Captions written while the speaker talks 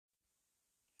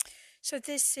So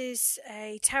this is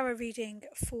a tarot reading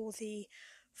for the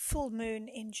full moon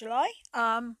in July.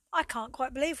 I can't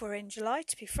quite believe we're in July,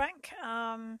 to be frank.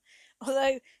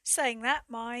 Although saying that,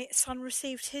 my son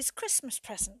received his Christmas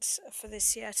presents for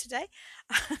this year today.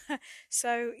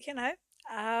 So,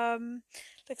 um,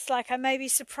 looks like I may be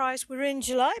surprised we're in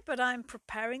July, but I'm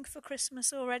preparing for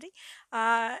Christmas already.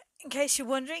 In case you're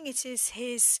wondering, it is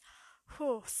his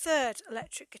third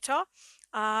electric guitar,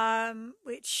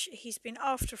 which he's been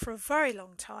after for a very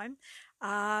long time.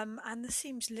 And there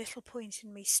seems little point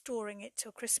in me storing it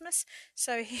till Christmas.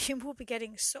 So he will be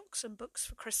getting socks and books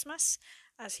for Christmas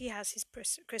as he has his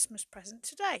Christmas present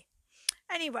today.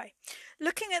 Anyway,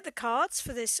 looking at the cards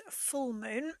for this full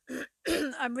moon,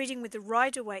 I'm reading with the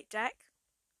Rider-Waite deck.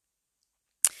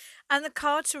 And the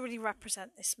card to really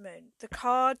represent this moon, the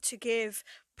card to give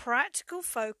practical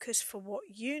focus for what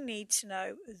you need to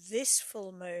know this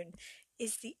full moon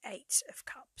is the Eight of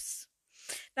Cups.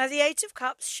 Now, the Eight of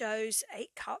Cups shows 8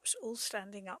 cups all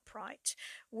standing upright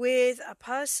with a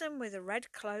person with a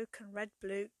red cloak and red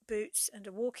boots and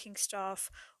a walking staff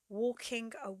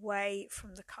walking away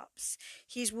from the cups.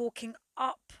 He's walking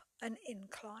up an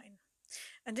incline.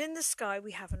 And in the sky,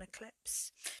 we have an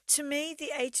eclipse. To me,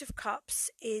 the Eight of Cups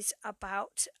is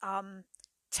about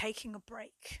taking a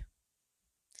break,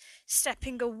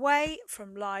 stepping away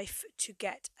from life to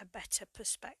get a better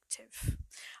perspective.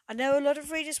 I know a lot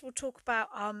of readers will talk about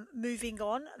moving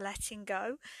on, letting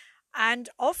go, and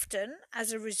often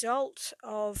as a result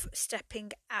of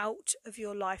stepping out of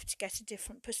your life to get a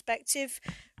different perspective,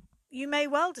 you may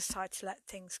well decide to let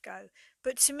things go.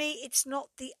 But to me, it's not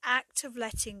the act of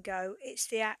letting go, it's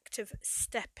the act of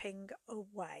stepping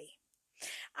away.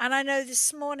 And I know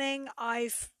this morning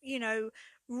I've,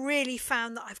 really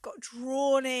found that I've got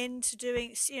drawn into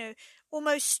doing,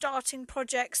 almost starting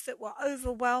projects that were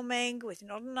overwhelming with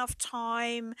not enough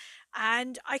time.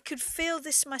 And I could feel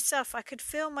this myself. I could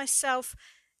feel myself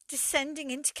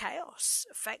descending into chaos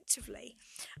effectively,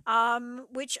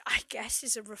 which I guess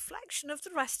is a reflection of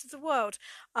the rest of the world.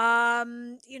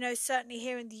 Certainly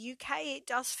here in the UK, it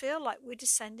does feel like we're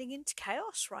descending into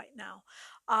chaos right now.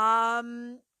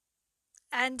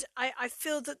 And I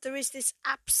feel that there is this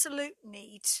absolute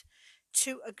need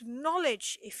to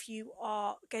acknowledge if you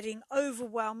are getting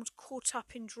overwhelmed, caught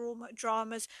up in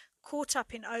dramas, caught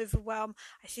up in overwhelm.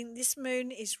 I think this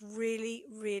moon is really,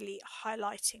 really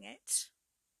highlighting it.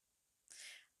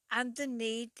 And the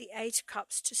need, the Eight of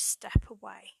Cups, to step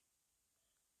away.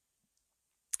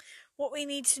 What we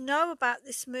need to know about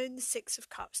this moon, the Six of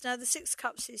Cups. Now, the Six of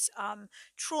Cups is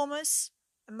traumas,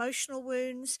 emotional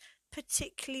wounds,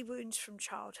 particularly wounds from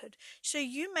childhood. So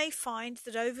you may find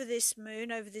that over this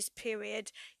moon, over this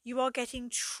period, you are getting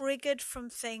triggered from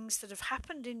things that have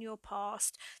happened in your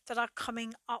past that are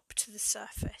coming up to the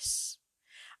surface.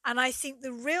 And I think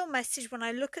the real message when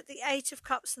I look at the Eight of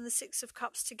Cups and the Six of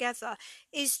Cups together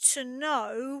is to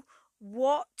know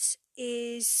what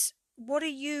are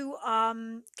you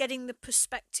getting the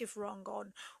perspective wrong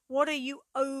on? What are you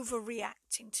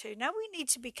overreacting to? Now, we need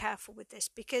to be careful with this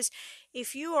because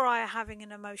if you or I are having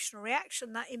an emotional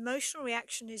reaction, that emotional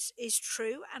reaction is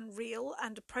true and real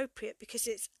and appropriate because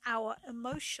it's our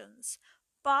emotions.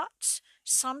 But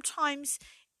sometimes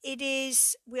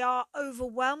we are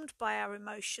overwhelmed by our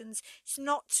emotions. It's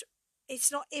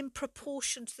not in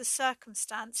proportion to the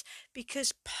circumstance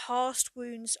because past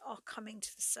wounds are coming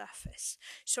to the surface.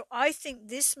 So I think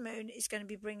this moon is going to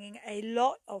be bringing a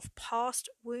lot of past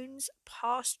wounds,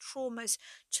 past traumas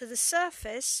to the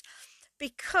surface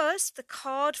because the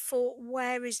card for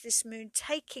where is this moon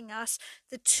taking us,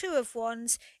 the Two of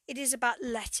Wands, it is about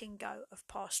letting go of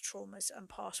past traumas and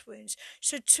past wounds.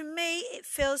 So to me, it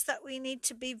feels that we need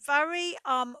to be very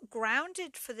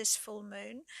grounded for this full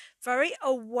moon, very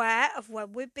aware of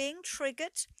when we're being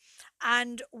triggered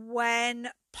and when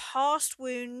past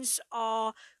wounds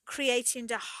are creating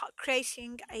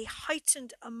a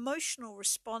heightened emotional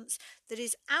response that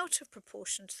is out of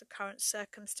proportion to the current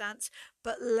circumstance,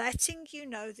 but letting you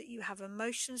know that you have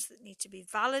emotions that need to be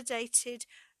validated,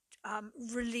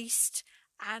 released,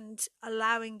 and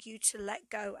allowing you to let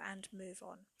go and move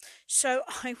on. So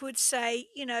I would say,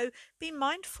 be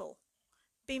mindful.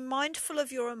 Be mindful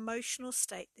of your emotional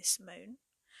state this moon.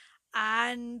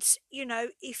 And,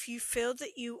 if you feel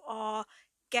that you are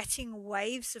getting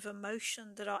waves of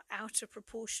emotion that are out of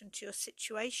proportion to your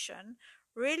situation,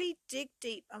 really dig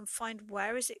deep and find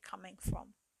where is it coming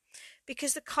from.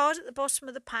 Because the card at the bottom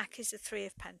of the pack is the Three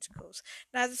of Pentacles.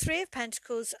 Now, the Three of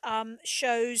Pentacles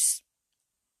shows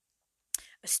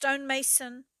a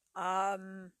stonemason, a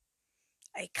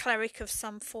cleric of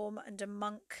some form, and a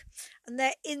monk, and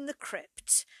they're in the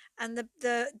crypt. and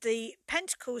the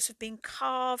pentacles have been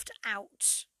carved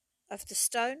out of the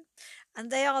stone, and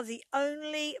they are the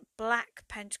only black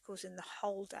pentacles in the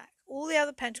whole deck. All the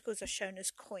other pentacles are shown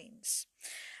as coins.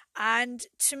 And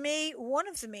to me, one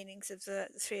of the meanings of the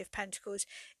Three of Pentacles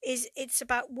is it's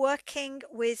about working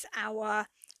with our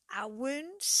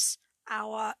wounds,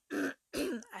 our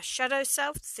our shadow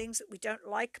self, the things that we don't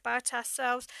like about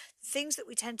ourselves, the things that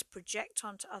we tend to project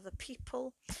onto other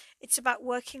people. It's about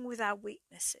working with our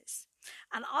weaknesses.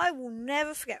 And I will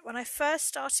never forget when I first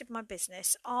started my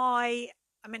business, I'm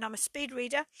a speed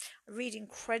reader. I read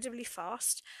incredibly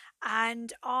fast,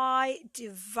 and I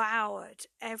devoured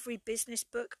every business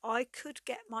book I could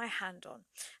get my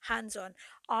hands on.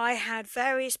 I had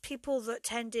various people that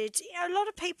tended, a lot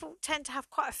of people tend to have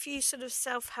quite a few sort of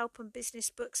self-help and business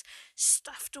books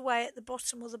stuffed away at the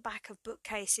bottom or the back of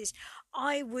bookcases.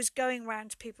 I was going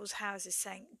around to people's houses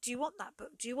saying, do you want that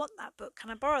book? Do you want that book? Can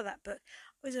I borrow that book?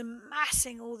 I was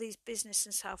amassing all these business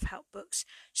and self-help books,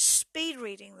 speed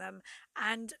reading them,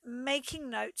 and making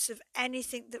notes of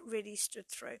anything that really stood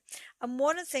through. And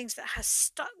one of the things that has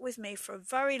stuck with me for a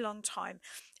very long time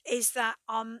is that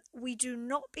we do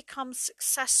not become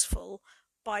successful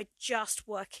by just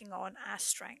working on our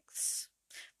strengths.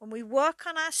 When we work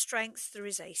on our strengths, there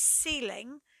is a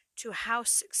ceiling to how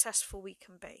successful we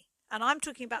can be. And I'm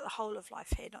talking about the whole of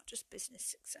life here, not just business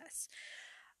success.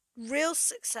 Real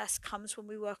success comes when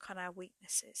we work on our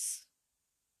weaknesses.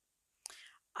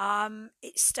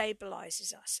 It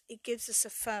stabilizes us. It gives us a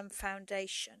firm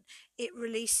foundation. It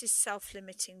releases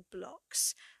self-limiting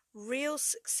blocks. Real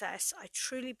success, I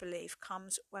truly believe,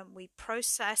 comes when we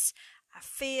process our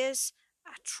fears,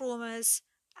 our traumas,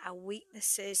 our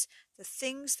weaknesses, the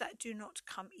things that do not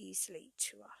come easily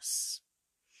to us.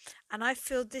 And I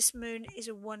feel this moon is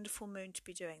a wonderful moon to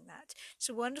be doing that. It's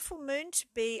a wonderful moon to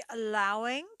be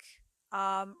allowing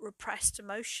repressed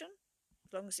emotion,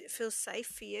 as long as it feels safe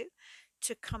for you,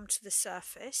 to come to the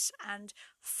surface and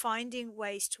finding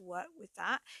ways to work with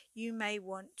that. You may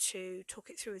want to talk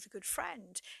it through with a good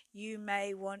friend. You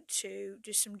may want to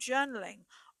do some journaling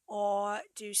or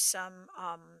do some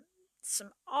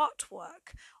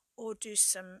artwork, or do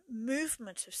some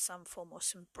movement of some form, or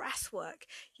some breath work.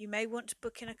 You may want to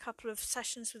book in a couple of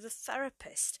sessions with a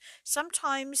therapist.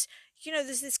 Sometimes,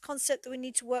 there's this concept that we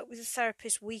need to work with a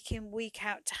therapist week in, week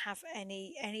out to have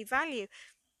any value.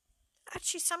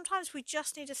 Actually, sometimes we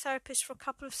just need a therapist for a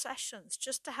couple of sessions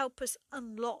just to help us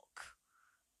unlock,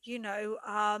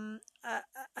 an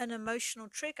emotional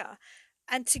trigger,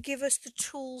 and to give us the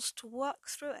tools to work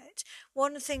through it.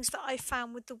 One of the things that I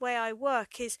found with the way I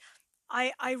work is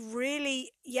I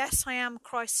really, yes, I am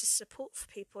crisis support for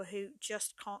people who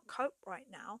just can't cope right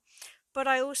now, but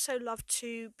I also love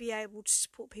to be able to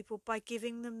support people by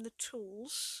giving them the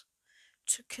tools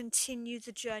to continue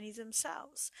the journey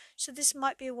themselves. So this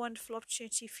might be a wonderful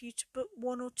opportunity for you to book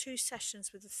 1 or 2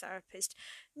 sessions with a therapist,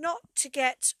 not to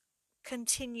get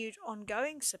continued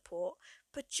ongoing support,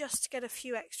 but just to get a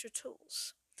few extra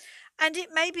tools. And it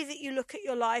may be that you look at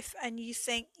your life and you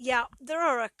think, yeah, there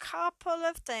are a couple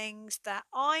of things that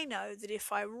I know that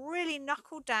if I really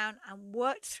knuckled down and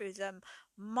worked through them,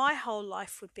 my whole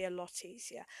life would be a lot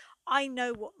easier. I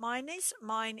know what mine is.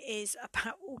 Mine is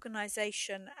about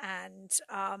organization and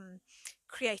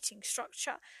creating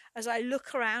structure. As I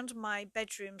look around my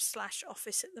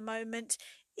bedroom/office at the moment,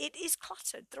 it is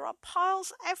cluttered. There are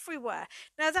piles everywhere.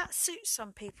 Now that suits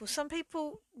some people. Some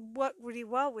people work really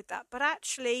well with that, but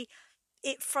actually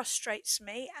it frustrates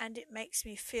me and it makes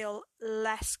me feel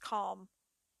less calm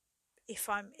if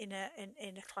I'm in a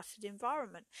cluttered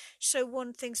environment. So one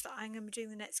of the things that I'm going to be doing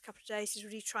the next couple of days is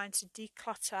really trying to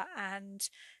declutter and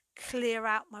clear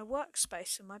out my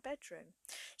workspace in my bedroom.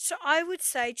 So I would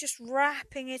say, just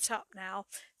wrapping it up now,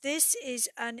 this is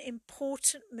an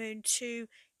important moon to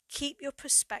keep your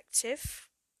perspective.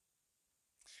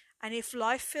 And if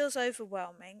life feels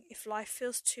overwhelming, if life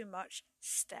feels too much,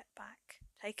 step back.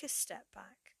 Take a step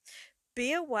back.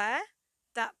 Be aware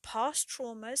that past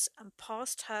traumas and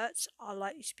past hurts are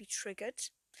likely to be triggered.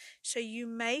 So you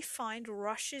may find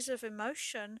rushes of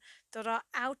emotion that are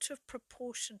out of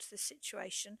proportion to the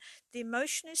situation. The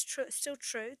emotion is still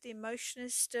true. The emotion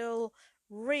is still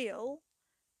real,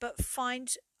 but find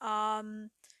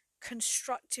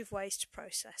constructive ways to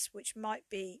process, which might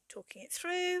be talking it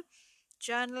through,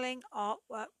 journaling,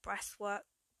 artwork, breath work,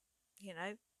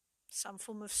 some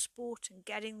form of sport and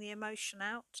getting the emotion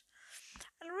out.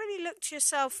 And really look to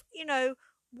yourself,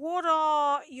 what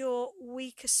are your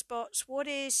weaker spots? What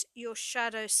is your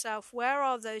shadow self? Where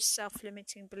are those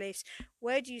self-limiting beliefs?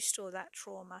 Where do you store that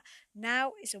trauma?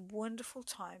 Now is a wonderful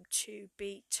time to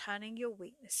be turning your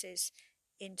weaknesses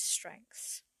into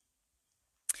strengths.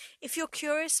 If you're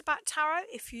curious about tarot,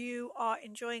 if you are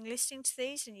enjoying listening to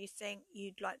these and you think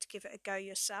you'd like to give it a go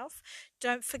yourself,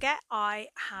 don't forget I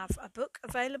have a book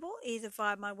available either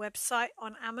via my website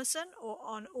on Amazon or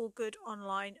on all good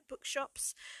online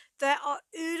bookshops. There are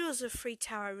oodles of free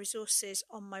tarot resources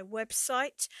on my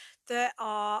website. There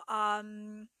are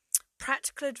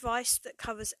practical advice that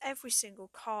covers every single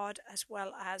card, as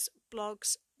well as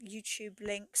blogs, YouTube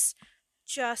links.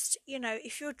 Just,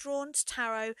 if you're drawn to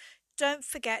tarot, don't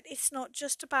forget it's not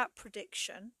just about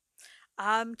prediction.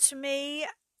 To me,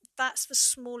 that's the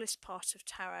smallest part of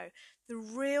tarot. The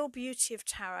real beauty of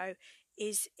tarot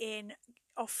is in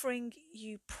offering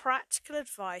you practical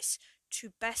advice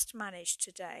to best manage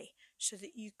today so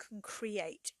that you can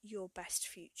create your best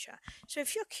future. So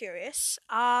if you're curious,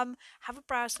 have a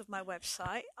browse of my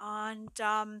website and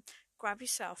grab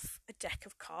yourself a deck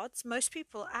of cards. Most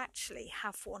people actually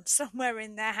have one somewhere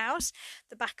in their house,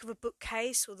 the back of a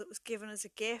bookcase, or that was given as a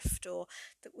gift, or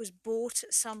that was bought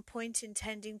at some point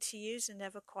intending to use and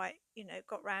never quite,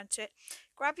 got round to it.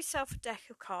 Grab yourself a deck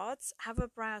of cards, have a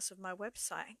browse of my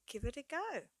website and give it a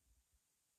go.